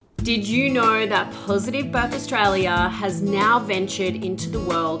Did you know that Positive Birth Australia has now ventured into the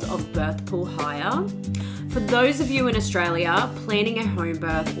world of birth pool hire? For those of you in Australia planning a home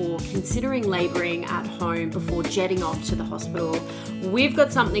birth or considering labouring at home before jetting off to the hospital, we've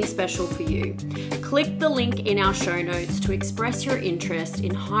got something special for you. Click the link in our show notes to express your interest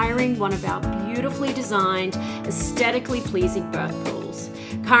in hiring one of our beautifully designed, aesthetically pleasing birth pools.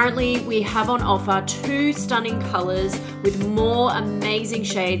 Currently, we have on offer 2 stunning colours with more amazing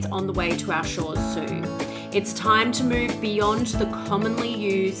shades on the way to our shores soon. It's time to move beyond the commonly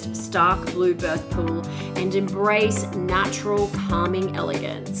used stark blue birth pool and embrace natural, calming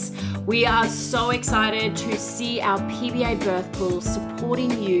elegance. We are so excited to see our PBA birth pool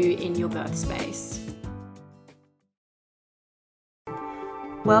supporting you in your birth space.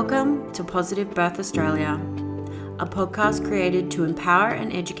 Welcome to Positive Birth Australia, a podcast created to empower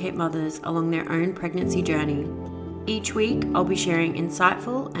and educate mothers along their own pregnancy journey. Each week, I'll be sharing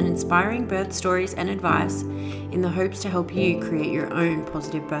insightful and inspiring birth stories and advice in the hopes to help you create your own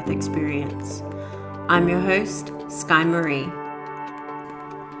positive birth experience. I'm your host, Sky Marie.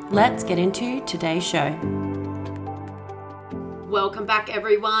 Let's get into today's show. Welcome back,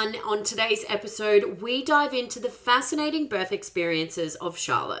 everyone. On today's episode, we dive into the fascinating birth experiences of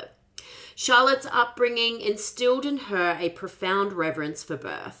Charlotte. Charlotte's upbringing instilled in her a profound reverence for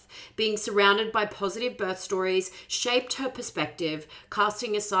birth. Being surrounded by positive birth stories shaped her perspective,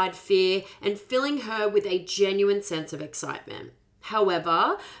 casting aside fear and filling her with a genuine sense of excitement.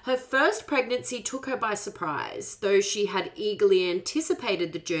 However, her first pregnancy took her by surprise. Though she had eagerly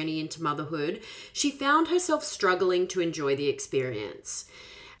anticipated the journey into motherhood, she found herself struggling to enjoy the experience.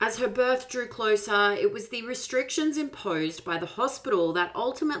 As her birth drew closer, it was the restrictions imposed by the hospital that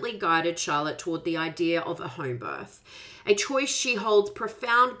ultimately guided Charlotte toward the idea of a home birth, a choice she holds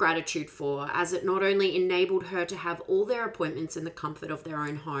profound gratitude for, as it not only enabled her to have all their appointments in the comfort of their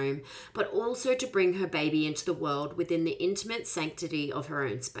own home, but also to bring her baby into the world within the intimate sanctity of her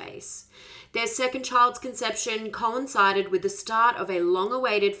own space. Their second child's conception coincided with the start of a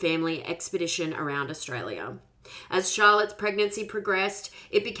long-awaited family expedition around Australia. As Charlotte's pregnancy progressed,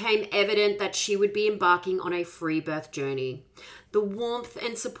 it became evident that she would be embarking on a free birth journey. The warmth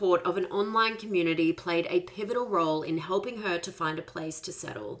and support of an online community played a pivotal role in helping her to find a place to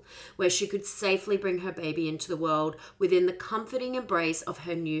settle, where she could safely bring her baby into the world within the comforting embrace of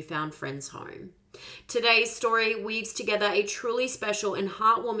her newfound friend's home. Today's story weaves together a truly special and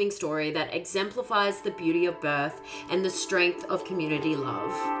heartwarming story that exemplifies the beauty of birth and the strength of community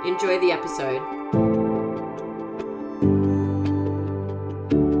love. Enjoy the episode.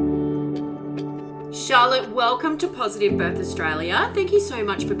 Charlotte, welcome to Positive Birth Australia. Thank you so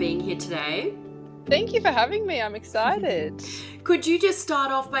much for being here today. Thank you for having me. I'm excited. Could you just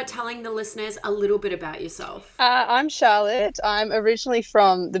start off by telling the listeners a little bit about yourself? I'm Charlotte. I'm originally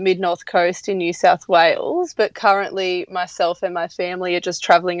from the mid-north coast in New South Wales, but currently myself and my family are just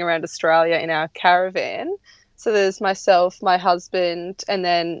travelling around Australia in our caravan. So there's myself, my husband, and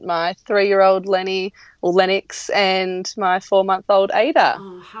then my 3-year-old Lennox, and my 4-month-old Ada.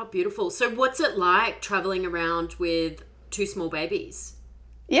 Oh, how beautiful. So what's it like travelling around with 2 small babies?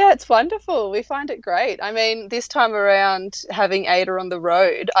 Yeah, it's wonderful. We find it great. I mean, this time around, having Ada on the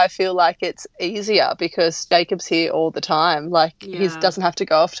road, I feel like it's easier because Jacob's here all the time. He doesn't have to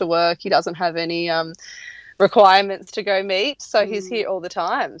go off to work. He doesn't have any requirements to go meet, so he's here all the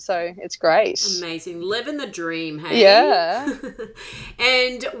time, so it's great. Amazing. Living the dream, hey? Yeah.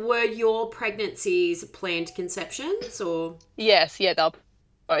 And were your pregnancies planned conceptions or? Yes, yeah, they're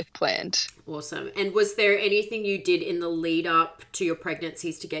both planned. Awesome. And was there anything you did in the lead up to your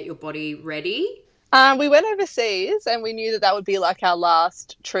pregnancies to get your body ready? We went overseas and we knew that would be like our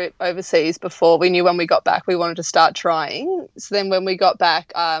last trip overseas before we knew when we got back we wanted to start trying. So then when we got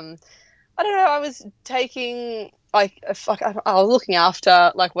back, I don't know, I was taking, I was looking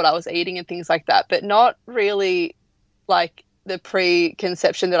after, what I was eating and things like that, but not really, the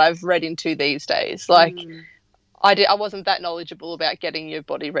preconception that I've read into these days. I wasn't that knowledgeable about getting your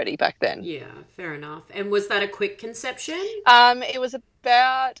body ready back then. Yeah, fair enough. And was that a quick conception? It was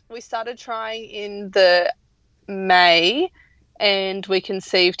we started trying in the May, and we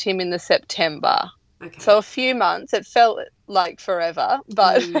conceived him in the September. Okay. So a few months. It felt like forever,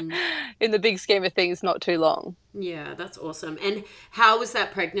 but in the big scheme of things, not too long. Yeah, that's awesome. And how was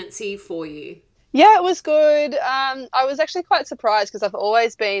that pregnancy for you? Yeah, it was good. I was actually quite surprised because I've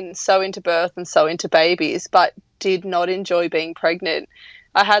always been so into birth and so into babies, but did not enjoy being pregnant.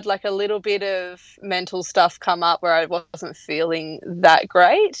 I had a little bit of mental stuff come up where I wasn't feeling that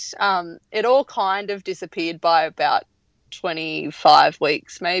great. It all kind of disappeared by about 25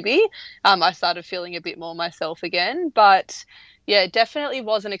 weeks maybe. I started feeling a bit more myself again, but yeah, definitely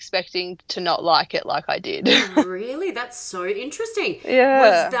wasn't expecting to not like it like I did. Really? That's so interesting. Was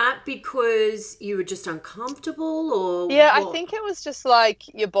Yeah. that because you were just uncomfortable or Yeah, I what? think it was just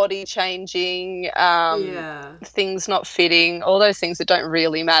like your body changing, Yeah. things not fitting, all those things that don't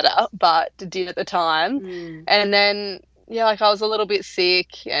really matter, but did at the time. Mm. And then, yeah, like I was a little bit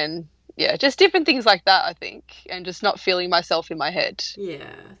sick and yeah, just different things like that, I think, and just not feeling myself in my head.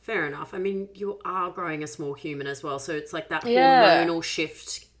 Yeah, fair enough. I mean, you are growing a small human as well, so it's like that Yeah, hormonal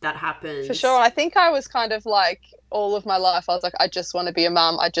shift that for sure. happens. I think I was kind of like all of my life, I was like, I just want to be a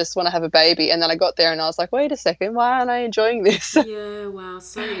mum. I just want to have a baby. And then I got there and I was like, wait a second, why aren't I enjoying this? Yeah, wow,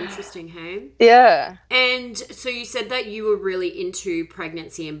 so interesting, hey? Yeah. And so you said that you were really into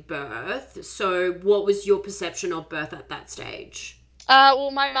pregnancy and birth. So what was your perception of birth at that stage?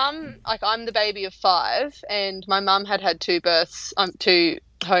 Well, my mum, like, I'm the baby of five, and my mum had two births, two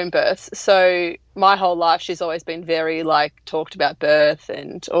home births. So my whole life, she's always been very like talked about birth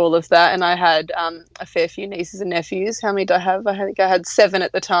and all of that. And I had a fair few nieces and nephews. How many did I have? I think I had seven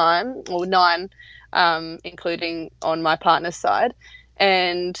at the time, or nine, including on my partner's side.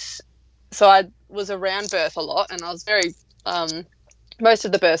 And so I was around birth a lot, and I was very. Most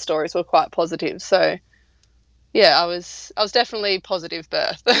of the birth stories were quite positive. So yeah, I was definitely positive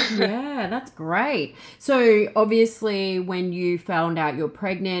birth. Yeah, that's great. So obviously when you found out you're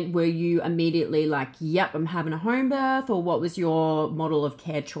pregnant, were you immediately like, yep, I'm having a home birth, or what was your model of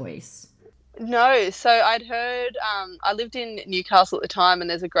care choice? No, so I'd heard, I lived in Newcastle at the time, and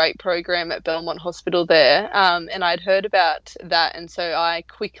there's a great program at Belmont Hospital there, and I'd heard about that, and so I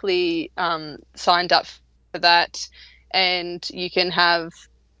quickly signed up for that, and you can have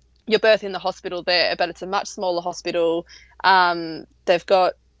your birth in the hospital there, but it's a much smaller hospital. They've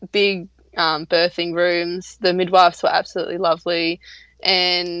got big birthing rooms. The midwives were absolutely lovely,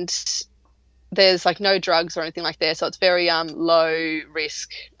 and there's like no drugs or anything like that, so it's very low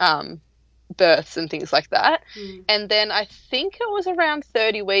risk births and things like that. Mm. And then I think it was around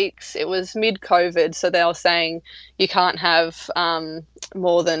 30 weeks. It was mid-COVID, so they were saying you can't have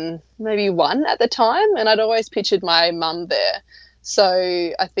more than maybe one at the time. And I'd always pictured my mum there.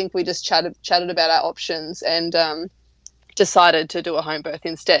 So I think we just chatted about our options and decided to do a home birth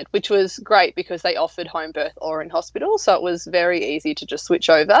instead, which was great because they offered home birth or in hospital. So it was very easy to just switch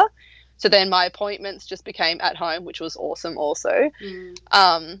over. So then my appointments just became at home, which was awesome also.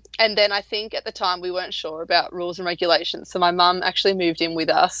 Mm. And then I think at the time we weren't sure about rules and regulations. So my mum actually moved in with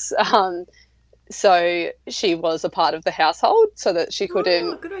us. So she was a part of the household so that she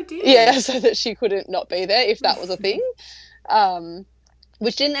couldn't, good idea. yeah, so that she couldn't not be there if that was a thing.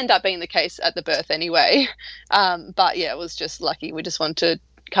 Which didn't end up being the case at the birth anyway. But yeah, it was just lucky. We just wanted to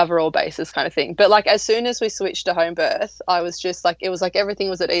cover all bases kind of thing. But like as soon as we switched to home birth, I was just like, it was like everything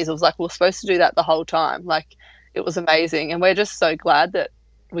was at ease. It was like, we're supposed to do that the whole time. Like it was amazing. And we're just so glad that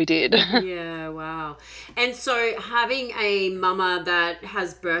we did. Yeah, wow. And so having a mama that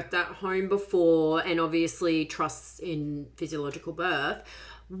has birthed at home before and obviously trusts in physiological birth,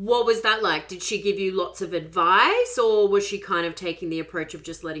 what was that like? Did she give you lots of advice, or was she kind of taking the approach of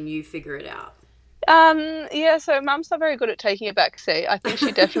just letting you figure it out? Yeah, so mum's not very good at taking a back seat. I think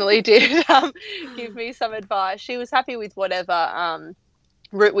she definitely did give me some advice. She was happy with whatever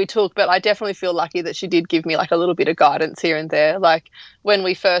route we took, but I definitely feel lucky that she did give me like a little bit of guidance here and there. Like when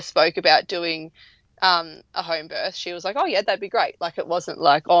we first spoke about doing a home birth, she was like, oh yeah, that'd be great. Like it wasn't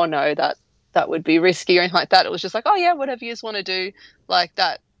like, oh no, that would be risky or anything like that. It was just like, oh yeah, whatever you just want to do, like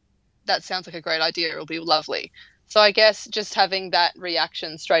that sounds like a great idea. It'll be lovely. So I guess just having that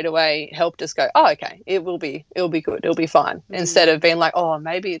reaction straight away helped us go, oh, okay, it'll be good. It'll be fine. Instead of being like, oh,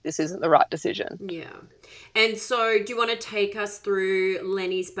 maybe this isn't the right decision. Yeah. And so do you want to take us through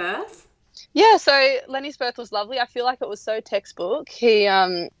Lenny's birth? Yeah, so Lenny's birth was lovely. I feel like it was so textbook.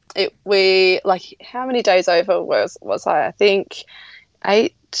 How many days over was I? I think 10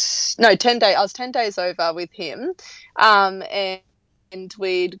 days. I was 10 days over with him. And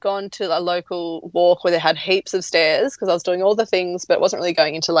we'd gone to a local walk where they had heaps of stairs because I was doing all the things but wasn't really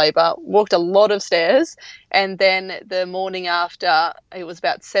going into labour. Walked a lot of stairs, and then the morning after, it was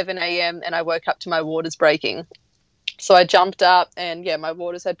about 7 a.m. and I woke up to my waters breaking. So I jumped up and, yeah, my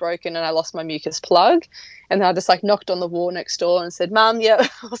waters had broken and I lost my mucus plug. And then I just, like, knocked on the wall next door and said, Mum, yeah,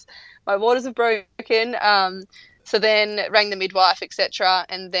 my waters have broken. So then rang the midwife, etc.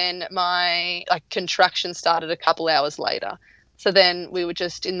 And then my, like, contraction started a couple hours later. So then we were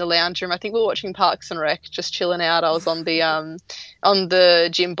just in the lounge room. I think we were watching Parks and Rec, just chilling out. I was on the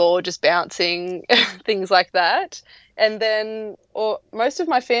gym board, just bouncing, things like that. And then most of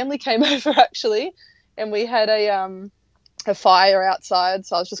my family came over actually, and we had a fire outside.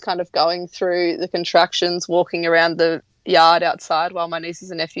 So I was just kind of going through the contractions, walking around the yard outside while my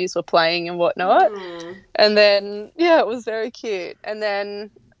nieces and nephews were playing and whatnot. And then, yeah, it was very cute. And then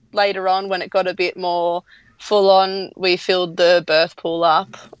later on, when it got a bit more full on, we filled the birth pool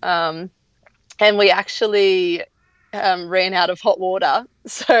up. And we actually ran out of hot water.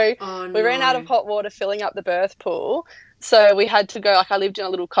 So we ran out of hot water filling up the birth pool. So we had to go, like I lived in a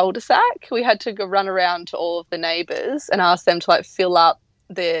little cul-de-sac. We had to go run around to all of the neighbours and ask them to like fill up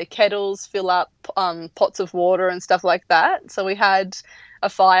their kettles, fill up pots of water and stuff like that. So we had a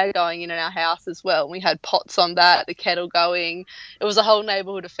fire going in our house as well. We had pots on that, the kettle going. It was a whole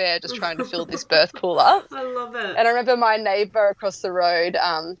neighbourhood affair just trying to fill this birth pool up. I love it. And I remember my neighbour across the road,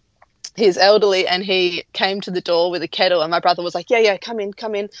 he's elderly, and he came to the door with a kettle, and my brother was like, yeah, come in.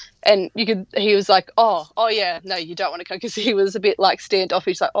 And he was like, oh yeah, no, you don't want to come, because he was a bit like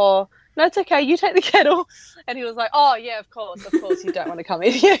standoffish, like, oh, no, it's okay, you take the kettle. And he was like, oh yeah, of course, you don't want to come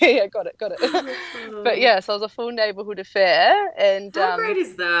in. yeah, got it. But yeah, so it was a full neighbourhood affair. And how great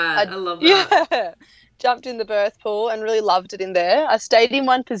is that? I love that. Yeah, jumped in the birth pool and really loved it in there. I stayed in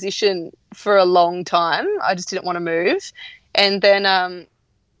one position for a long time. I just didn't want to move. And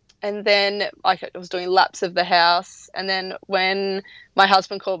then like, I was doing laps of the house. And then when my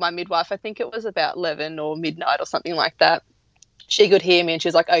husband called my midwife, I think it was about 11 or midnight or something like that, she could hear me and she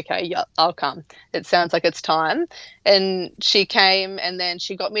was like, okay, yeah, I'll come. It sounds like it's time. And she came, and then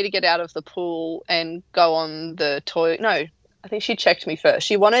she got me to get out of the pool and go on the toilet. No, I think she checked me first.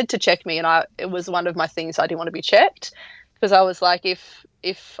 She wanted to check me, and it was one of my things. I didn't want to be checked, because I was like,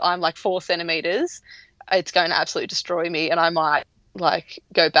 if I'm like 4 centimeters, it's going to absolutely destroy me and I might like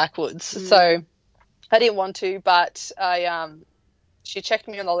go backwards. So I didn't want to, but she checked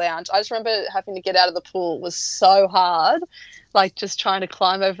me on the lounge. I just remember having to get out of the pool. It was so hard, like just trying to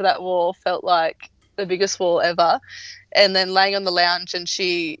climb over that wall felt like the biggest wall ever. And then laying on the lounge, and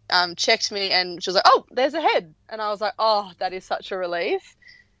she checked me, and she was like, oh, there's a head. And I was like, oh, that is such a relief.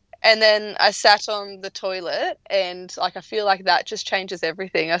 And then I sat on the toilet, and like I feel like that just changes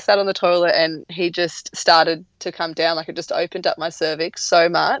everything. I sat on the toilet, and he just started to come down. Like it just opened up my cervix so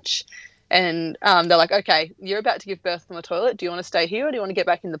much. And they're like, okay, you're about to give birth on the toilet. Do you want to stay here, or do you want to get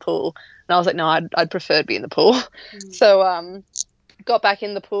back in the pool? And I was like, no, I'd prefer to be in the pool. So got back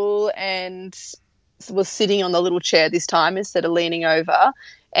in the pool and was sitting on the little chair this time instead of leaning over.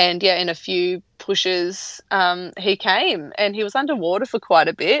 And yeah, in a few pushes, he came, and he was underwater for quite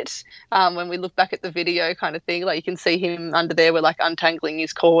a bit. When we look back at the video kind of thing, like you can see him under there, we're like untangling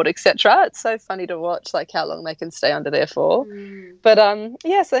his cord, etc. It's so funny to watch, like how long they can stay under there for. But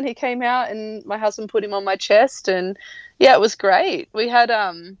yeah, so then he came out, and my husband put him on my chest, and yeah, it was great. We had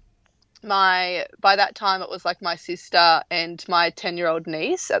by that time it was like my sister and my 10-year-old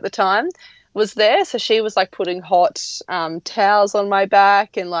niece at the time was there, so she was like putting hot towels on my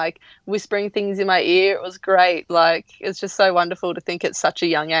back and like whispering things in my ear. It was great. Like it's just so wonderful to think at such a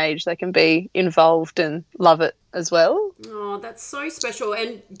young age they can be involved and love it as well. Oh, that's so special.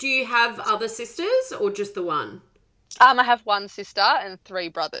 And do you have other sisters or just the one? I have one sister and 3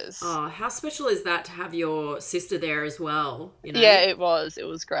 brothers. Oh, how special is that to have your sister there as well? You know? Yeah, it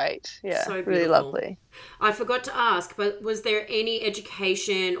was great. Yeah, so really lovely. I forgot to ask, but was there any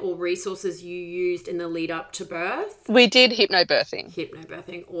education or resources you used in the lead up to birth? We did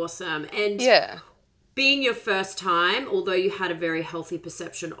hypnobirthing. Awesome. And yeah, being your first time, although you had a very healthy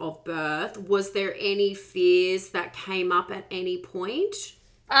perception of birth, was there any fears that came up at any point?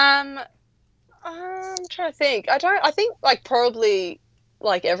 I'm trying to think. I think like probably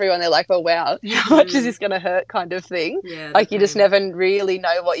like everyone, they're like, oh wow, how much is this going to hurt kind of thing. Yeah, like you just never really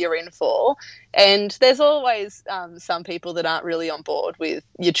know what you're in for. And there's always some people that aren't really on board with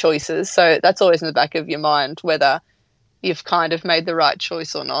your choices. So that's always in the back of your mind, whether you've kind of made the right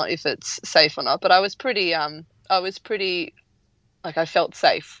choice or not, if it's safe or not. But I was pretty like I felt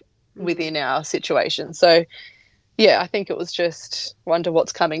safe within our situation. So yeah, I think it was just wonder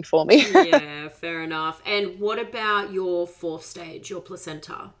what's coming for me. Yeah, fair enough. And what about your 4th stage, your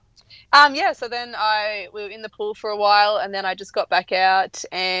placenta? Yeah, so then we were in the pool for a while, and then I just got back out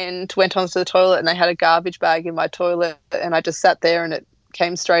and went onto the toilet, and they had a garbage bag in my toilet, and I just sat there and it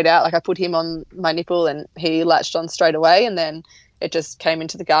came straight out. Like I put him on my nipple and he latched on straight away, and then it just came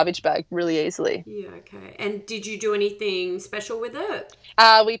into the garbage bag really easily. Yeah, okay. And did you do anything special with it?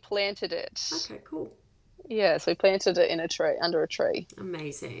 We planted it. Okay, cool. Yeah, so we planted it in a tree, under a tree.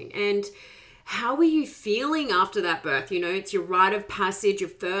 Amazing. And how were you feeling after that birth? You know, it's your rite of passage, your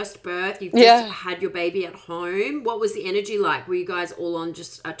first birth. You've just had your baby at home. What was the energy like? Were you guys all on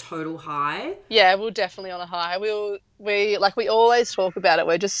just a total high? Yeah, we were definitely on a high. We always talk about it.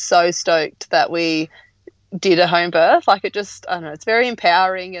 We're just so stoked that we did a home birth. Like it just, I don't know, it's very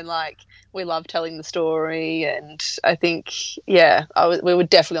empowering, and like we love telling the story, and I think, yeah, we were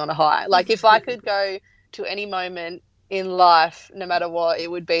definitely on a high. Like, if I could go to any moment in life, no matter what,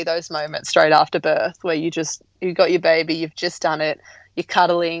 it would be those moments straight after birth where you got your baby, you've just done it, you're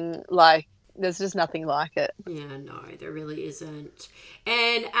cuddling, like, there's just nothing like it. Yeah, no, there really isn't.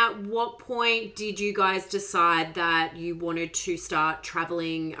 And at what point did you guys decide that you wanted to start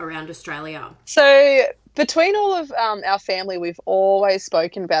traveling around Australia? So between all of our family, we've always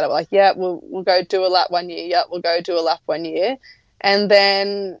spoken about it. Like, yeah, we'll go do a lap one year. Yeah, we'll go do a lap one year. And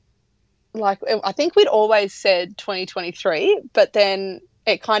then, like, I think we'd always said 2023, but then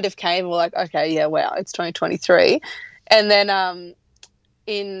it kind of came. We're like, okay, yeah, wow, it's 2023. And then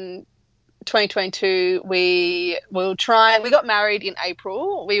in 2022, we got married in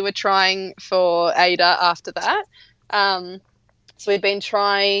April. We were trying for Ada after that. So we'd been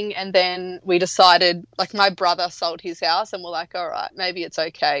trying, and then we decided, like, my brother sold his house, and we're like, all right, maybe it's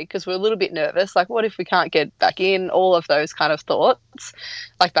okay, because we're a little bit nervous. Like, what if we can't get back in? All of those kind of thoughts,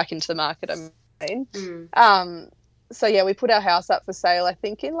 like back into the market, I mean. So, yeah, we put our house up for sale, I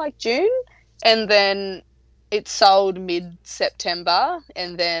think, in, like, June, and then it sold mid-September,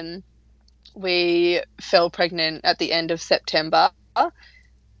 and then we fell pregnant at the end of September.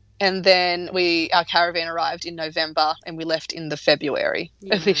 And then our caravan arrived in November, and we left in the February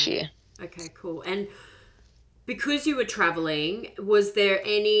of this year. Okay, cool. And because you were traveling, was there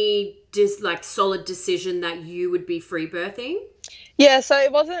any solid decision that you would be free birthing? Yeah, so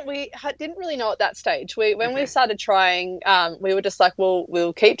it wasn't. Didn't really know at that stage. When we started trying, we were just like, well,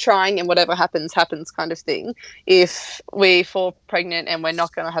 we'll keep trying, and whatever happens, happens, kind of thing. If we fall pregnant and we're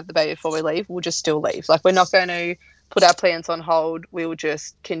not going to have the baby before we leave, we'll just still leave. Like, we're not going to put our plans on hold. We will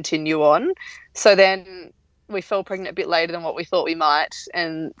just continue on. So then we fell pregnant a bit later than what we thought we might,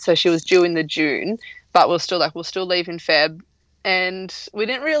 and so she was due in the June, but we'll still leave in Feb, and we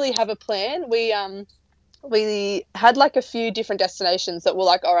didn't really have a plan. We had, like, a few different destinations that were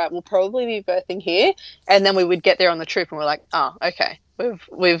like, all right, we'll probably be birthing here, and then we would get there on the trip and we're like, oh, okay,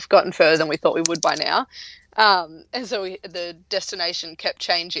 we've gotten further than we thought we would by now. And so the destination kept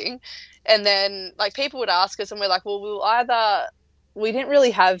changing, and then, like, people would ask us, and we're like, well, we didn't really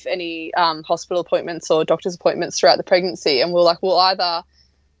have any hospital appointments or doctor's appointments throughout the pregnancy, and we're like, we'll either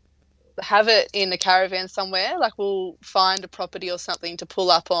have it in a caravan somewhere, like, we'll find a property or something to pull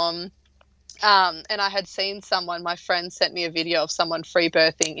up on. And I had seen my friend sent me a video of someone free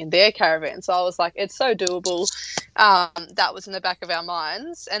birthing in their caravan. So I was like, it's so doable. That was in the back of our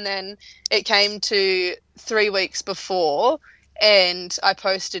minds. And then it came to 3 weeks before, and I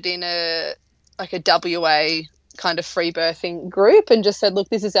posted in a WA kind of free birthing group and just said, look,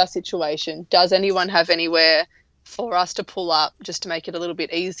 this is our situation. Does anyone have anywhere for us to pull up just to make it a little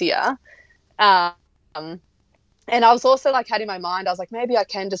bit easier? And I was also, like, had in my mind, I was like, maybe I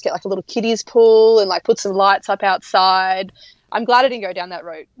can just get, like, a little kiddies pool and, like, put some lights up outside. I'm glad I didn't go down that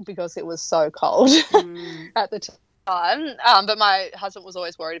route because it was so cold at the time. But my husband was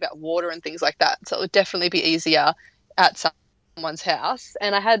always worried about water and things like that. So it would definitely be easier at someone's house.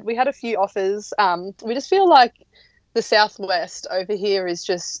 And we had a few offers. We just feel like the Southwest over here is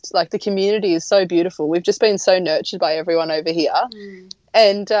just, like, the community is so beautiful. We've just been so nurtured by everyone over here.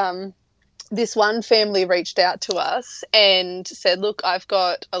 And this one family reached out to us and said, look, I've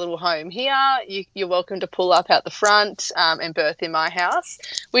got a little home here. You're welcome to pull up out the front and birth in my house.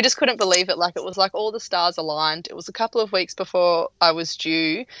 We just couldn't believe it. Like, it was like all the stars aligned. It was a couple of weeks before I was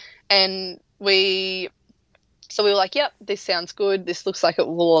due, and we were like, yep, this sounds good. This looks like it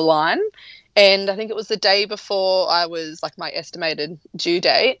will align. And I think it was the day before I was, like, my estimated due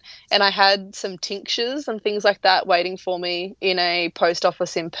date, and I had some tinctures and things like that waiting for me in a post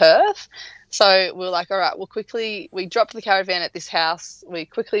office in Perth. So we were like, all right, we dropped the caravan at this house. We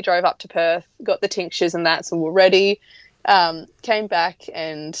quickly drove up to Perth, got the tinctures and that, so we're ready. Came back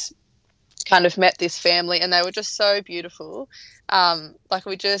and kind of met this family, and they were just so beautiful. Like,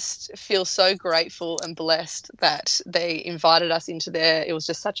 we just feel so grateful and blessed that they invited us into it was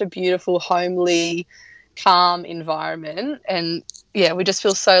just such a beautiful, homely, calm environment. And yeah, we just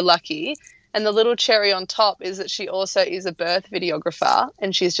feel so lucky. And the little cherry on top is that she also is a birth videographer,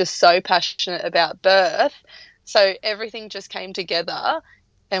 and she's just so passionate about birth. So everything just came together,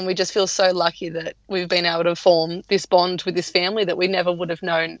 and we just feel so lucky that we've been able to form this bond with this family that we never would have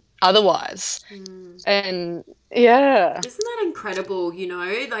known otherwise. And yeah, isn't that incredible? You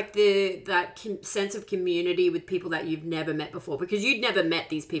know, like sense of community with people that you've never met before, because you'd never met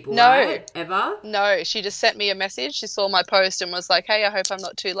these people, right? Ever? No, she just sent me a message. She saw my post and was like, hey, I hope I'm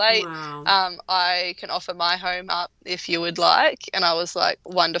not too late. Wow. I can offer my home up if you would like. And I was like,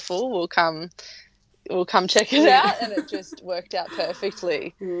 wonderful, we'll come we'll come check it out, and it just worked out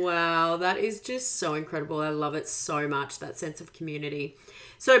perfectly. Wow, that is just so incredible. I love it so much, that sense of community.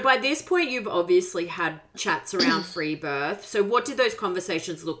 So by this point, you've obviously had chats around free birth. So what did those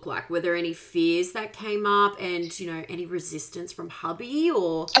conversations look like? Were there any fears that came up and, any resistance from hubby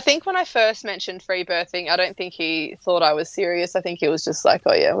or? I think when I first mentioned free birthing, I don't think he thought I was serious. I think he was just like,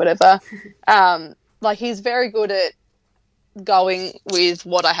 oh yeah, whatever. He's very good at going with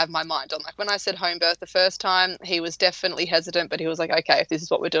what I have my mind on. Like when I said home birth the first time, he was definitely hesitant, but he was like, okay, if this is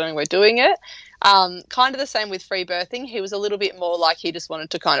what we're doing it. Kind of the same with free birthing. He was a little bit more like he just wanted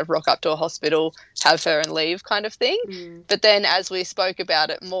to kind of rock up to a hospital, have her and leave kind of thing. But then as we spoke about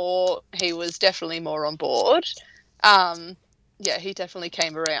it more, he was definitely more on board. He definitely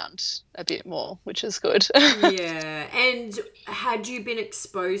came around a bit more, which is good. Yeah. And had you been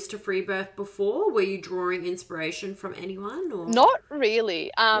exposed to free birth before? Were you drawing inspiration from anyone? Or? Not really.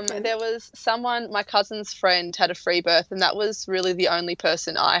 There was someone, my cousin's friend had a free birth, and that was really the only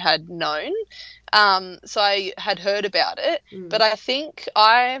person I had known. So I had heard about it, but I think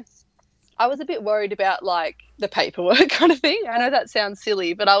I was a bit worried about like the paperwork kind of thing. I know that sounds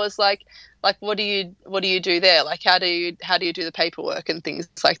silly, but I was like, what do you do there? Like, how do you do the paperwork and things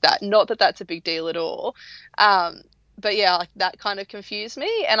like that? Not that that's a big deal at all. But yeah, like that kind of confused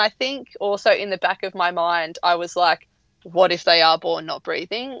me. And I think also in the back of my mind, I was like, what if they are born not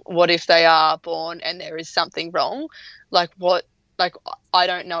breathing? What if they are born and there is something wrong? Like what, like, I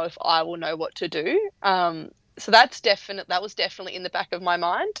don't know if I will know what to do. So that was definitely in the back of my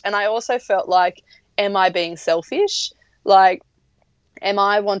mind. And I also felt like, am I being selfish? Like, am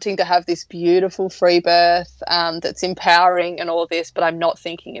I wanting to have this beautiful free birth that's empowering and all this, but I'm not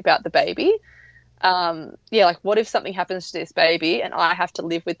thinking about the baby? Like what if something happens to this baby and I have to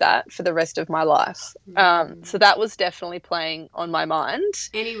live with that for the rest of my life? So that was definitely playing on my mind.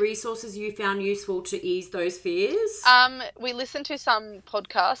 Any resources you found useful to ease those fears? We listened to some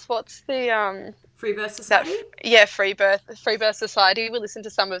podcasts. What's the Free Birth Society? Free Birth Society. We listened to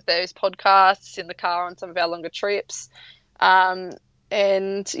some of those podcasts in the car on some of our longer trips. And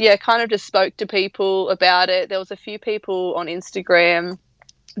kind of just spoke to people about it. There was a few people on Instagram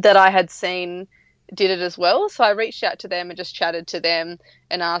that I had seen did it as well. So I reached out to them and just chatted to them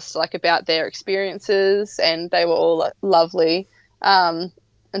and asked like about their experiences, and they were all lovely. And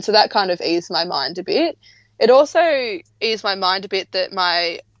so that kind of eased my mind a bit. It also eased my mind a bit that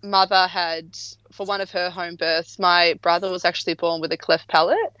my mother had, for one of her home births, my brother was actually born with a cleft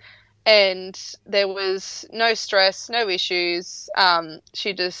palate. And there was no stress, no issues.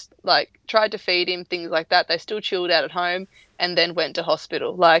 She just like tried to feed him, things like that. They still chilled out at home and then went to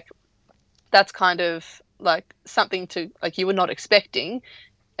hospital. Like that's kind of like something to like you were not expecting,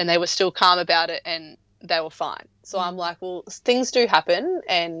 and they were still calm about it and they were fine. So I'm like, well, things do happen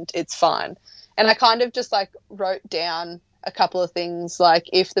and it's fine. And I kind of just like wrote down a couple of things, like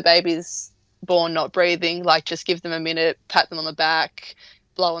if the baby's born not breathing, like just give them a minute, pat them on the back,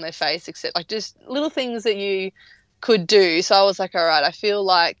 blow on their face, except like just little things that you could do. So I was like, all right, I feel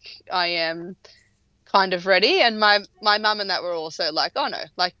like I am kind of ready. And my mum and that were also like, oh no,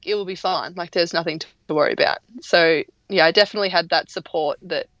 like it will be fine. Like there's nothing to worry about. So yeah, I definitely had that support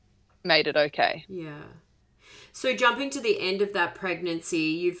that made it okay. Yeah. So jumping to the end of that pregnancy,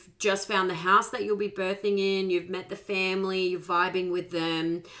 you've just found the house that you'll be birthing in, you've met the family, you're vibing with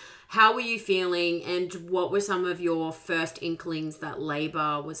them. How were you feeling, and what were some of your first inklings that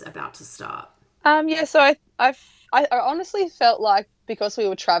labour was about to start? So I honestly felt like because we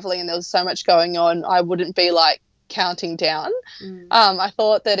were travelling and there was so much going on, I wouldn't be like counting down. I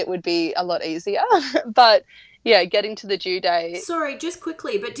thought that it would be a lot easier, but yeah, getting to the due day. Sorry, just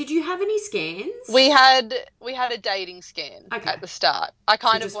quickly, but did you have any scans? We had a dating scan at the start. I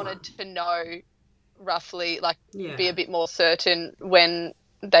kind of wanted to know roughly, like be a bit more certain when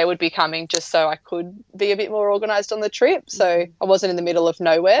they would be coming, just so I could be a bit more organised on the trip. So I wasn't in the middle of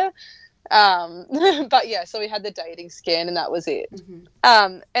nowhere. But yeah, so we had the dating scan and that was it.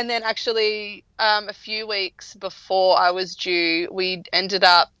 And then actually a few weeks before I was due,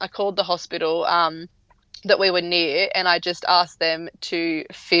 I called the hospital that we were near, and I just asked them to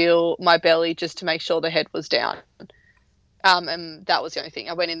feel my belly just to make sure the head was down. And that was the only thing.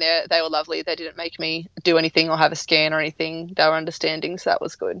 I went in there, they were lovely. They didn't make me do anything or have a scan or anything. They were understanding, so that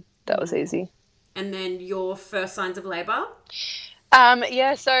was good. That was easy. And then your first signs of labour?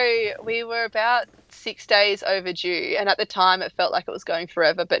 So we were about 6 days overdue, and at the time it felt like it was going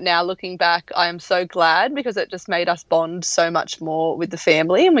forever, but now looking back, I am so glad because it just made us bond so much more with the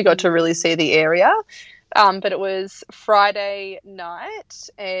family, and we got to really see the area. But it was Friday night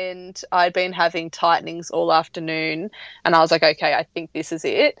and I'd been having tightenings all afternoon, and I was like, okay, I think this is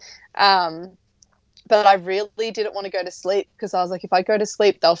it. But but I really didn't want to go to sleep because I was like, if I go to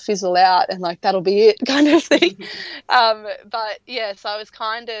sleep, they'll fizzle out and like that'll be it kind of thing. But yeah, so I was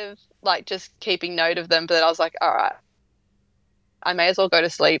kind of like just keeping note of them, but I was like, all right, I may as well go to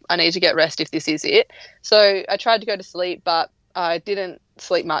sleep. I need to get rest if this is it. So I tried to go to sleep, but I didn't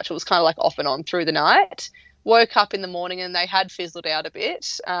sleep much. It was kind of like off and on through the night. Woke up in the morning and they had fizzled out a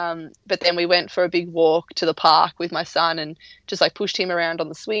bit. But then we went for a big walk to the park with my son and just like pushed him around on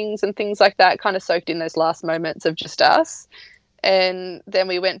the swings and things like that, kind of soaked in those last moments of just us. And then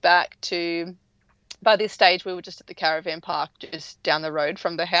we went back to, by this stage, we were just at the caravan park just down the road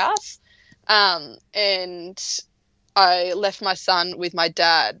from the house. And I left my son with my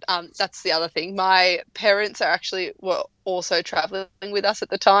dad. That's the other thing. My parents were also traveling with us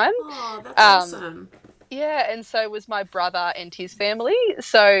at the time. Oh, that's awesome. Yeah, and so was my brother and his family.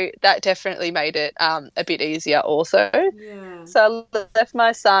 So that definitely made it a bit easier also. Yeah. So I left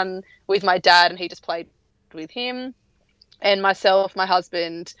my son with my dad and he just played with him, and myself, my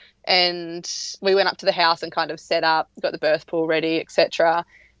husband, and we went up to the house and kind of set up, got the birth pool ready, etc.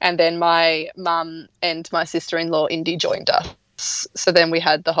 And then my mum and my sister-in-law, Indy, joined us. So then we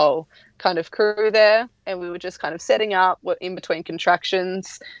had the whole kind of crew there and we were just kind of setting up in between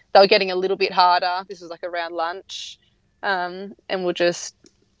contractions. They were getting a little bit harder. This was like around lunch. And we're just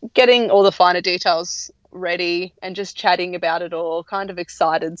getting all the finer details ready and just chatting about it all, kind of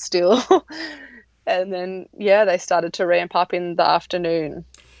excited still. And then, yeah, they started to ramp up in the afternoon.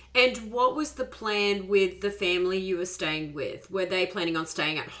 And what was the plan with the family you were staying with? Were they planning on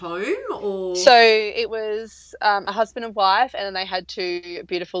staying at home or? So it was a husband and wife, and then they had two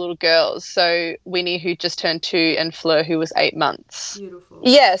beautiful little girls. So Winnie, who just turned 2, and Fleur, who was 8 months. Beautiful.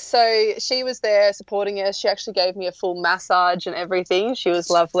 Yeah, so she was there supporting us. She actually gave me a full massage and everything. She was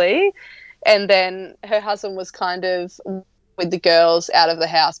lovely. And then her husband was kind of with the girls out of the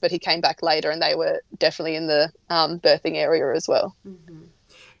house, but he came back later and they were definitely in the birthing area as well. Mm-hmm.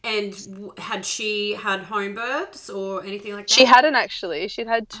 And had she had home births or anything like that? She hadn't actually. She'd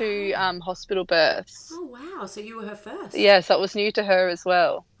had 2 hospital births. Oh, wow. So you were her first. Yeah, so it was new to her as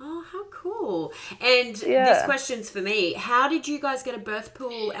well. Oh, how cool. And this question's for me. How did you guys get a birth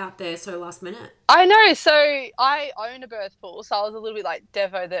pool out there so last minute? I know. So I own a birth pool, so I was a little bit like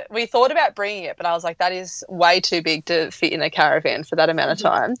Devo that we thought about bringing it, but I was like, that is way too big to fit in a caravan for that amount of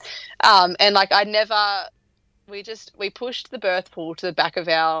time. And like we pushed the birth pool to the back of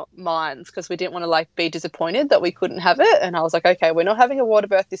our minds because we didn't want to like be disappointed that we couldn't have it. And I was like, okay, we're not having a water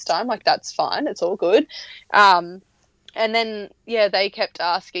birth this time. Like, that's fine. It's all good. And then, yeah, they kept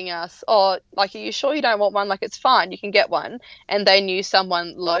asking us, oh, like, are you sure you don't want one? Like, it's fine. You can get one. And they knew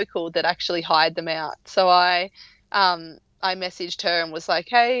someone local that actually hired them out. So I messaged her and was like,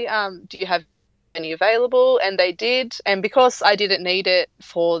 hey, do you have any available? And they did. And because I didn't need it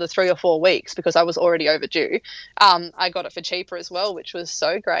for the 3 or 4 weeks because I was already overdue, I got it for cheaper as well, which was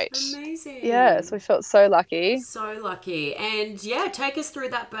so great. Amazing. Yeah, so we felt so lucky. So lucky. And yeah, take us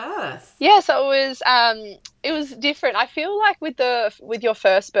through that birth. Yeah, so it was different. I feel like with your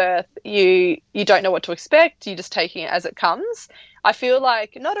first birth, you don't know what to expect. You're just taking it as it comes. I feel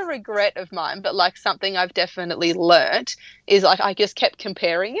like not a regret of mine, but like something I've definitely learnt is like I just kept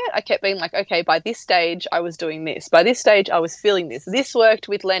comparing it. I kept being like, okay, by this stage I was doing this. By this stage I was feeling this. This worked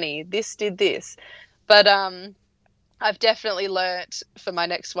with Lenny. This did this. But I've definitely learnt for my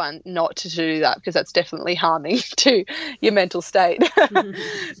next one not to do that because that's definitely harming to your mental state.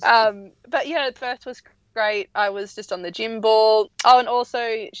 But yeah, the birth was great. I was just on the gym ball. Oh, and also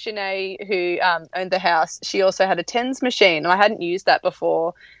Shanae, who owned the house, she also had a TENS machine, and I hadn't used that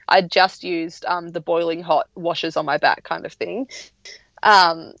before. I'd just used the boiling hot washers on my back kind of thing.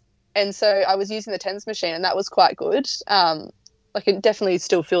 And so I was using the TENS machine, and that was quite good. Like, it definitely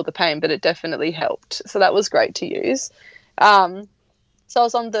still feel the pain, but it definitely helped. So that was great to use. So I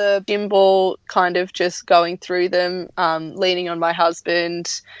was on the gym ball, kind of just going through them, leaning on my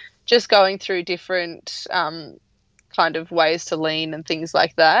husband, just going through different kind of ways to lean and things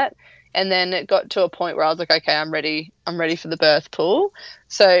like that. And then it got to a point where I was like, okay, I'm ready for the birth pool.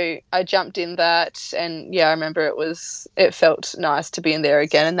 So I jumped in that, and yeah, I remember it felt nice to be in there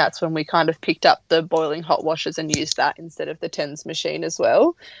again. And that's when we kind of picked up the boiling hot washers and used that instead of the TENS machine as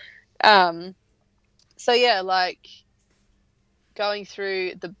well. So yeah, like going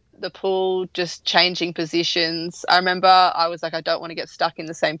through the pool, just changing positions. I remember I was like, I don't want to get stuck in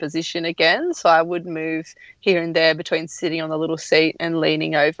the same position again. So I would move here and there between sitting on the little seat and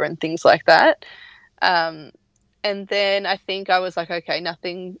leaning over and things like that. And then I think I was like, okay,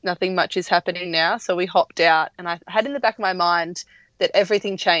 nothing much is happening now. So we hopped out, and I had in the back of my mind that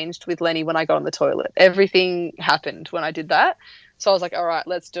everything changed with Lenny when I got on the toilet. Everything happened when I did that. So I was like, all right,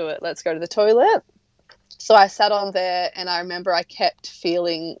 let's do it. Let's go to the toilet. So I sat on there, and I remember I kept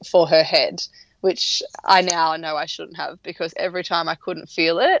feeling for her head, which I now know I shouldn't have, because every time I couldn't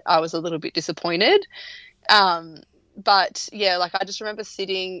feel it, I was a little bit disappointed. Um, but yeah, like I just remember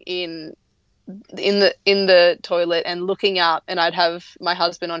sitting in the toilet and looking up, and I'd have my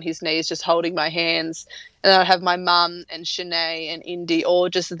husband on his knees just holding my hands, and I'd have my mum and Shanae and Indy all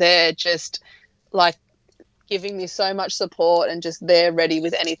just there, just like giving me so much support and just there ready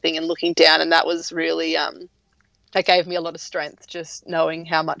with anything and looking down. And that was really that gave me a lot of strength, just knowing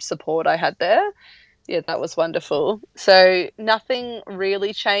how much support I had there. Yeah, that was wonderful. So nothing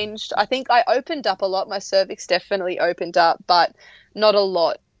really changed. I think I opened up a lot. My cervix definitely opened up, but not a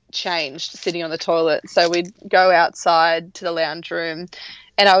lot changed sitting on the toilet. So we'd go outside to the lounge room,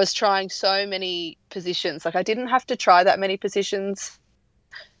 and I was trying so many positions. Like I didn't have to try that many positions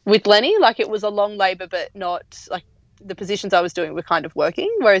with Lenny. Like it was a long labor, but not like the positions I was doing were kind of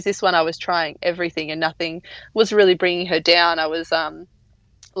working. Whereas this one I was trying everything and nothing was really bringing her down. I was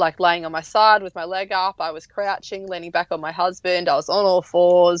like laying on my side with my leg up. I was crouching, leaning back on my husband. I was on all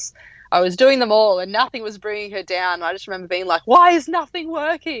fours. I was doing them all, and nothing was bringing her down. I just remember being like, why is nothing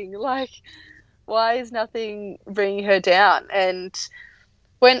working? Like, why is nothing bringing her down? And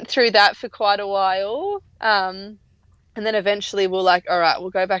went through that for quite a while. And then eventually we're like, all right,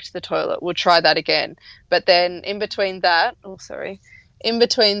 we'll go back to the toilet. We'll try that again. But then in between that,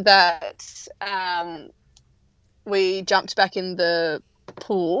 we jumped back in the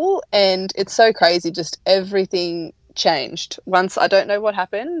pool, and it's so crazy. Just everything changed. Once, I don't know what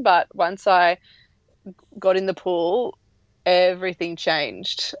happened, but once I got in the pool, everything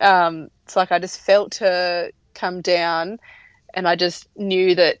changed. It's like I just felt her come down, and I just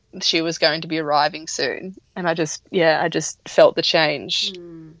knew that she was going to be arriving soon. And I just felt the change.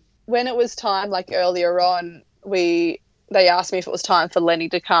 When it was time, like earlier on, they asked me if it was time for Lenny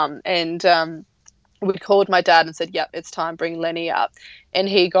to come, and we called my dad and said, yep, it's time, bring Lenny up. And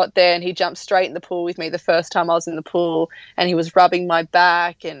he got there and he jumped straight in the pool with me the first time I was in the pool, and he was rubbing my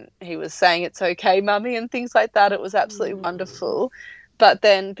back and he was saying, it's okay, mummy, and things like that. It was absolutely wonderful. But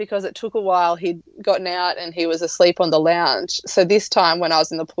then because it took a while, he'd gotten out and he was asleep on the lounge. So this time when I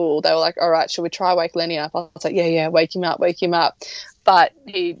was in the pool, they were like, all right, should we try wake Lenny up? I was like, yeah, wake him up, wake him up. But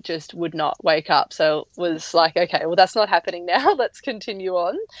he just would not wake up. So it was like, okay, well, that's not happening now. Let's continue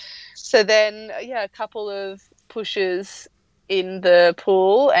on. So then, a couple of pushes in the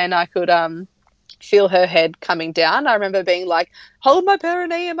pool, and I could feel her head coming down. I remember being like, hold my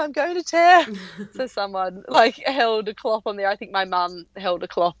perineum, I'm going to tear. So someone like held a cloth on there. I think my mum held a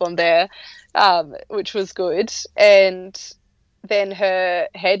cloth on there, which was good. And then her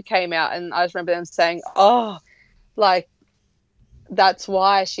head came out, and I just remember them saying, oh, like, that's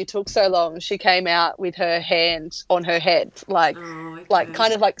why she took so long. She came out with her hand on her head, like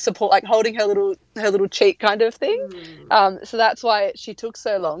kind of like support, like holding her little cheek kind of thing. So that's why she took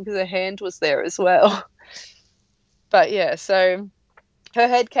so long, because her hand was there as well. But yeah, so her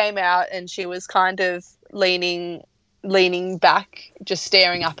head came out and she was kind of leaning back, just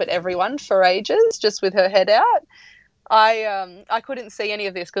staring up at everyone for ages, just with her head out. I couldn't see any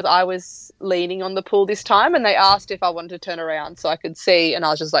of this because I was leaning on the pool this time, and they asked if I wanted to turn around so I could see, and I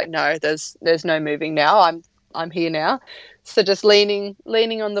was just like, no, there's no moving now. I'm here now. So just leaning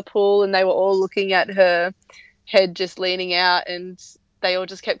on the pool, and they were all looking at her head just leaning out, and they all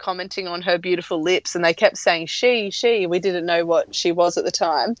just kept commenting on her beautiful lips, and they kept saying she. We didn't know what she was at the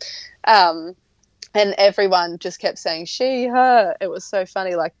time. And everyone just kept saying she, her. It was so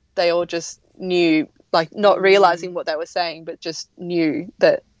funny. Like they all just knew, like not realizing what they were saying, but just knew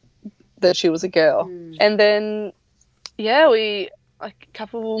that she was a girl. And then, we like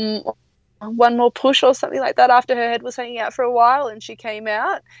one more push or something like that after her head was hanging out for a while, and she came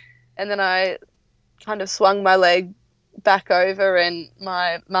out, and then I kind of swung my leg back over, and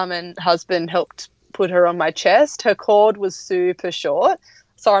my mum and husband helped put her on my chest. Her cord was super short,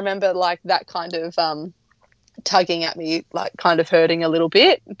 so I remember like that kind of tugging at me, like kind of hurting a little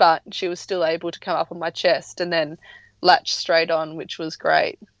bit, but she was still able to come up on my chest and then latch straight on, which was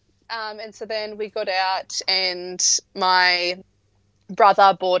great. And so then we got out, and my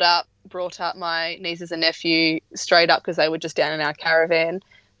brother brought up my nieces and nephew straight up because they were just down in our caravan.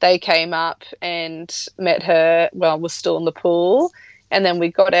 They came up and met her while I was still in the pool, and then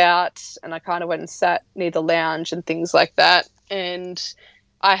we got out, and I kind of went and sat near the lounge and things like that. And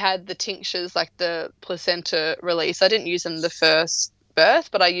I had the tinctures, like the placenta release. I didn't use them the first birth,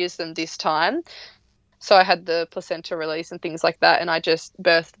 but I used them this time. So I had the placenta release and things like that, and I just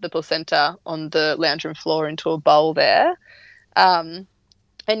birthed the placenta on the lounge room floor into a bowl there. And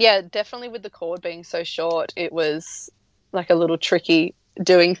yeah, definitely with the cord being so short, it was like a little tricky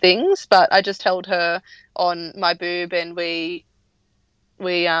doing things, but I just held her on my boob, and we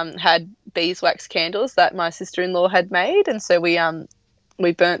had beeswax candles that my sister-in-law had made, and so we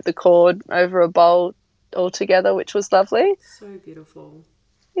burnt the cord over a bowl all together, which was lovely. So beautiful.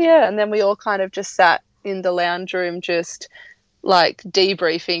 Yeah, and then we all kind of just sat in the lounge room, just like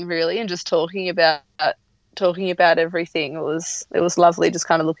debriefing really, and just talking about everything. It was lovely, just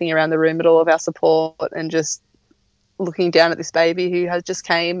kind of looking around the room at all of our support and just looking down at this baby who has just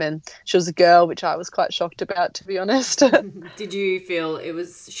came, and she was a girl, which I was quite shocked about, to be honest. Did you feel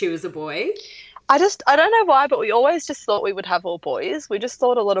she was a boy? I don't know why, but we always just thought we would have all boys. We just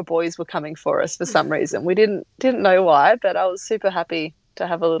thought a lot of boys were coming for us for some reason. We didn't know why, but I was super happy to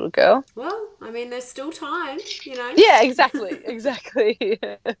have a little girl. Well, I mean, there's still time, you know. Yeah, exactly.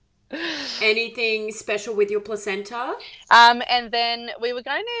 Anything special with your placenta? And then we were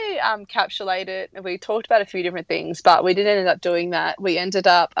going to encapsulate it. We talked about a few different things, but we didn't end up doing that. We ended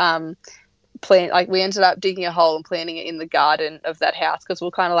up we ended up digging a hole and planting it in the garden of that house, because we're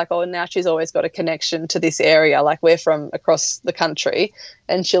kind of like, oh, now she's always got a connection to this area. Like, we're from across the country,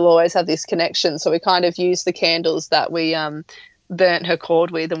 and she'll always have this connection. So we kind of used the candles that we burnt her cord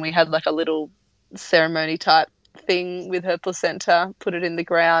with, and we had like a little ceremony type thing with her placenta, put it in the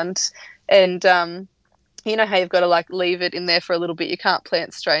ground, and you know how you've got to like leave it in there for a little bit. You can't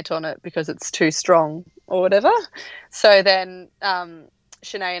plant straight on it because it's too strong or whatever. So then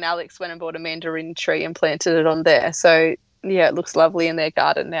Shanae and Alex went and bought a mandarin tree and planted it on there. So yeah, it looks lovely in their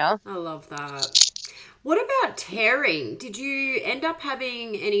garden now. I love that. What about tearing? Did you end up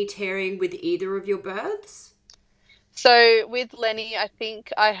having any tearing with either of your births? So with Lenny, I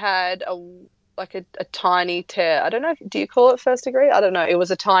think I had a tiny tear. I don't know. Do you call it first degree? I don't know. It was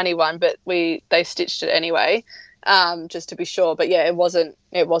a tiny one, but they stitched it anyway, just to be sure. But yeah, it wasn't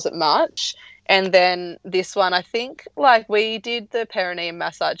much. And then this one, I think, like, we did the perineum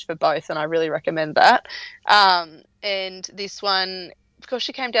massage for both, and I really recommend that. And this one, because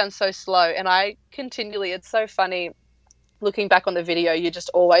she came down so slow, and it's so funny looking back on the video, you just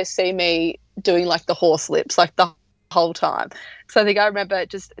always see me doing like the horse lips, like the whole time. So I think I remember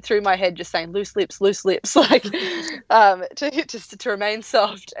just through my head just saying loose lips, like to remain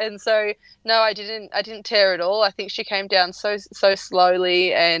soft. And so no, I didn't tear at all. I think she came down so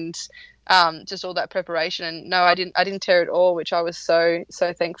slowly, and just all that preparation, and no, I didn't tear at all, which I was so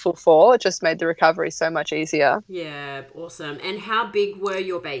thankful for. It just made the recovery so much easier. Yeah, awesome. And how big were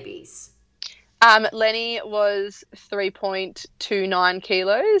your babies? Lenny was 3.29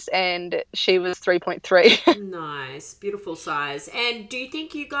 kilos and she was 3.3. Nice. Beautiful size. And do you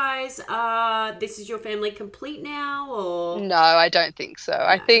think you guys this is your family complete now, or? No, I don't think so. No.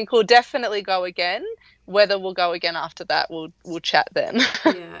 I think we'll definitely go again. Whether we'll go again after that, we'll chat then.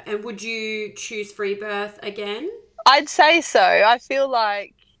 Yeah. And would you choose free birth again? I'd say so. I feel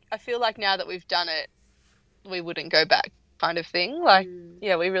like now that we've done it, we wouldn't go back, kind of thing. Like,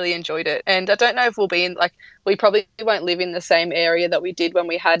 yeah, we really enjoyed it. And I don't know if we'll be in, like, we probably won't live in the same area that we did when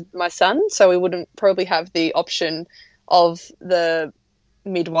we had my son, so we wouldn't probably have the option of the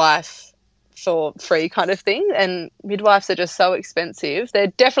midwife for free kind of thing. And midwives are just so expensive. They're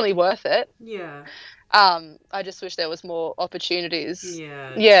definitely worth it. Yeah. I just wish there was more opportunities.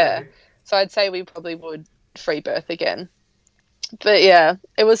 Yeah. True. So I'd say we probably would free birth again. But yeah,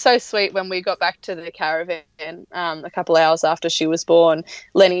 it was so sweet when we got back to the caravan a couple hours after she was born.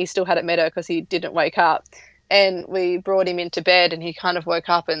 Lenny still hadn't met her because he didn't wake up. And we brought him into bed, and he kind of woke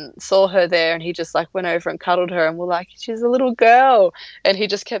up and saw her there, and he just like went over and cuddled her, and we're like, she's a little girl. And he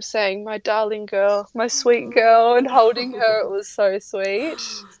just kept saying, my darling girl, my sweet girl, and holding her. It was so sweet.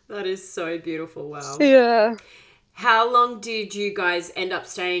 That is so beautiful. Wow. Yeah. How long did you guys end up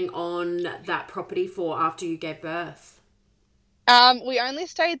staying on that property for after you gave birth? We only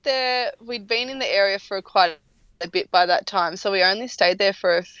stayed there. We'd been in the area for quite a bit by that time, so we only stayed there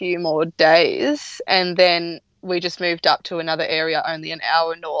for a few more days, and then we just moved up to another area only an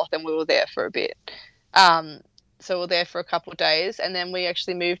hour north, and we were there for a bit. So we were there for a couple of days, and then we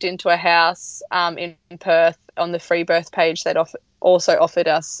actually moved into a house in Perth. On the free birth page, they'd also offered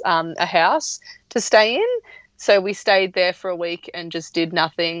us a house to stay in, so we stayed there for a week and just did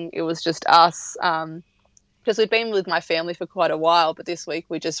nothing. It was just us. Because we'd been with my family for quite a while, but this week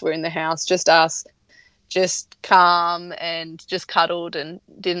we just were in the house, just us, just calm and just cuddled and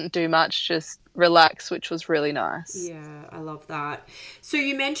didn't do much, just relax, which was really nice. Yeah, I love that. So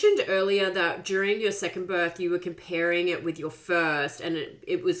you mentioned earlier that during your second birth you were comparing it with your first, and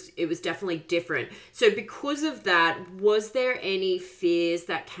it was definitely different. So because of that, was there any fears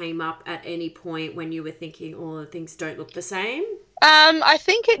that came up at any point when you were thinking, oh, things don't look the same? I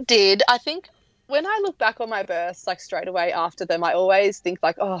think it did. I think when I look back on my births, like straight away after them, I always think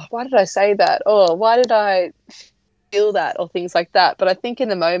like, oh, why did I say that? Or why did I feel that? Or things like that. But I think in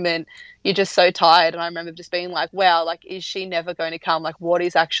the moment, you're just so tired. And I remember just being like, wow, like, is she never going to come? Like, what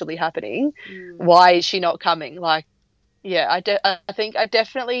is actually happening? Why is she not coming? Like, yeah, I think I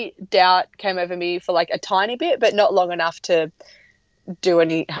definitely doubt came over me for like a tiny bit, but not long enough to do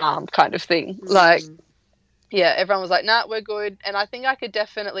any harm kind of thing. Like, yeah, everyone was like, nah, we're good. And I think I could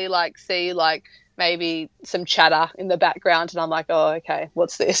definitely like see like maybe some chatter in the background, and I'm like, oh, okay,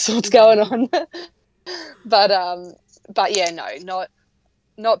 what's this? What's going on? But yeah, no,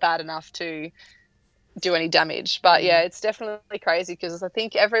 not bad enough to do any damage. But yeah, it's definitely crazy because I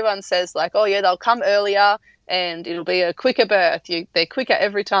think everyone says like, oh yeah, they'll come earlier and it'll be a quicker birth. They're quicker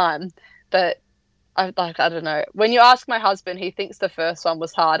every time. But I don't know. When you ask my husband, he thinks the first one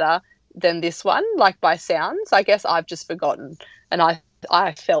was harder than this one, like by sounds. I guess I've just forgotten, and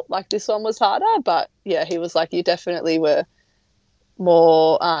I felt like this one was harder. But yeah, he was like, you definitely were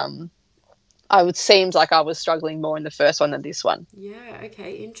more. Seems like I was struggling more in the first one than this one. Yeah.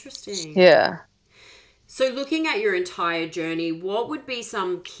 Okay. Interesting. Yeah. So looking at your entire journey, what would be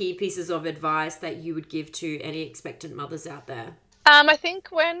some key pieces of advice that you would give to any expectant mothers out there? I think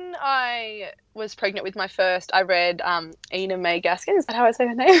when I was pregnant with my first, I read Ina May Gaskin. Is that how I say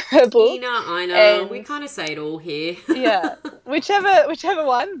her name? Her book. Ina. We kind of say it all here. Yeah, whichever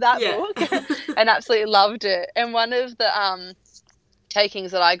one, that book, and absolutely loved it. And one of the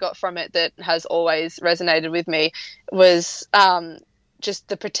takings that I got from it that has always resonated with me was just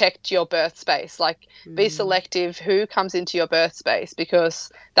to protect your birth space. Like, be selective who comes into your birth space,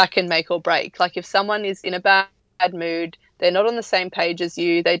 because that can make or break. Like, if someone is in a bad mood, they're not on the same page as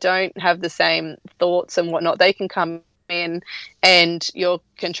you, they don't have the same thoughts and whatnot, they can come in and your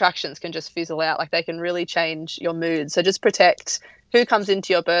contractions can just fizzle out. Like, they can really change your mood. So just protect who comes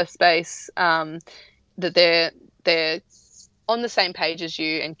into your birth space, that they're on the same page as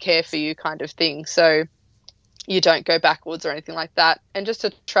you and care for you, kind of thing. So you don't go backwards or anything like that. And just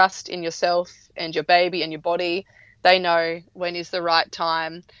to trust in yourself and your baby and your body. They know when is the right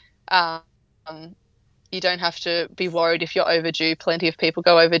time. You don't have to be worried if you're overdue. Plenty of people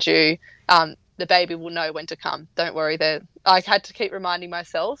go overdue. The baby will know when to come. Don't worry. I had to keep reminding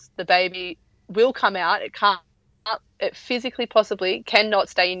myself, the baby will come out. It physically possibly cannot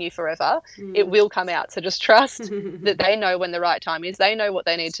stay in you forever. It will come out. So just trust that they know when the right time is. They know what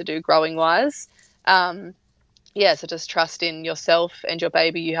they need to do growing wise. So just trust in yourself and your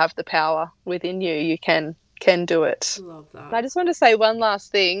baby. You have the power within you. You can do it. Love that. I just want to say one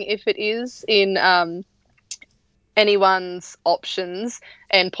last thing. If it is in anyone's options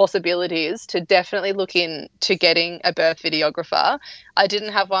and possibilities, to definitely look into getting a birth videographer. I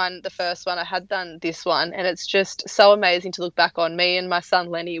didn't have one the first one. I had done this one, and it's just so amazing to look back on. Me and my son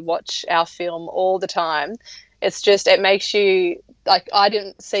Lenny watch our film all the time. It's just, it makes you, like, I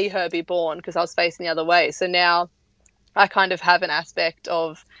didn't see her be born because I was facing the other way. So now I kind of have an aspect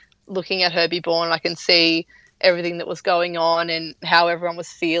of looking at her be born. I can see everything that was going on and how everyone was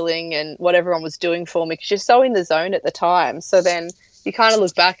feeling and what everyone was doing for me, because you're so in the zone at the time. So then you kind of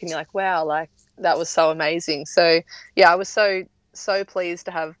look back and you're like, wow, like, that was so amazing. So yeah, I was so pleased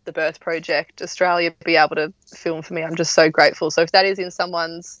to have the Birth Project Australia be able to film for me. I'm just so grateful. So if that is in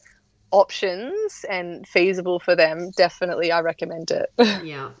someone's options and feasible for them, definitely I recommend it.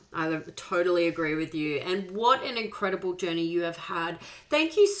 Yeah, I totally agree with you. And what an incredible journey you have had.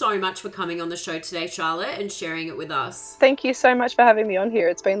 Thank you so much for coming on the show today, Charlotte, and sharing it with us. Thank you so much for having me on here.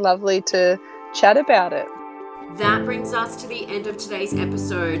 It's been lovely to chat about it. That brings us to the end of today's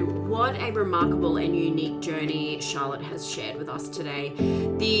episode. What a remarkable and unique journey Charlotte has shared with us today.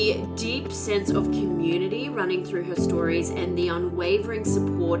 The deep sense of community running through her stories and the unwavering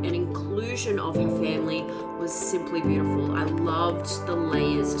support and inclusion of her family was simply beautiful. I loved the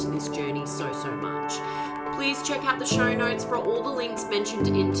layers to this journey so much. Please check out the show notes for all the links mentioned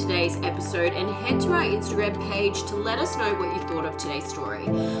in today's episode, and head to our Instagram page to let us know what you thought of today's story.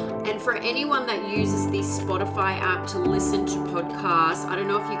 And for anyone that uses the Spotify app to listen to podcasts, I don't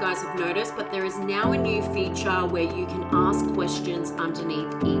know if you guys have noticed, but there is now a new feature where you can ask questions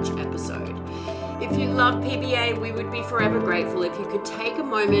underneath each episode. If you love PBA, we would be forever grateful if you could take a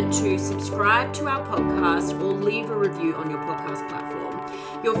moment to subscribe to our podcast or leave a review on your podcast platform.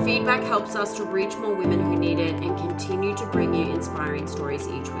 Your feedback helps us to reach more women who need it and continue to bring you inspiring stories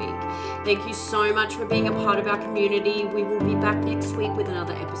each week. Thank you so much for being a part of our community. We will be back next week with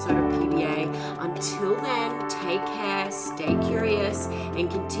another episode of PBA. Until then, take care, stay curious, and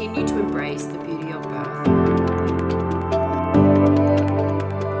continue to embrace the beauty of birth.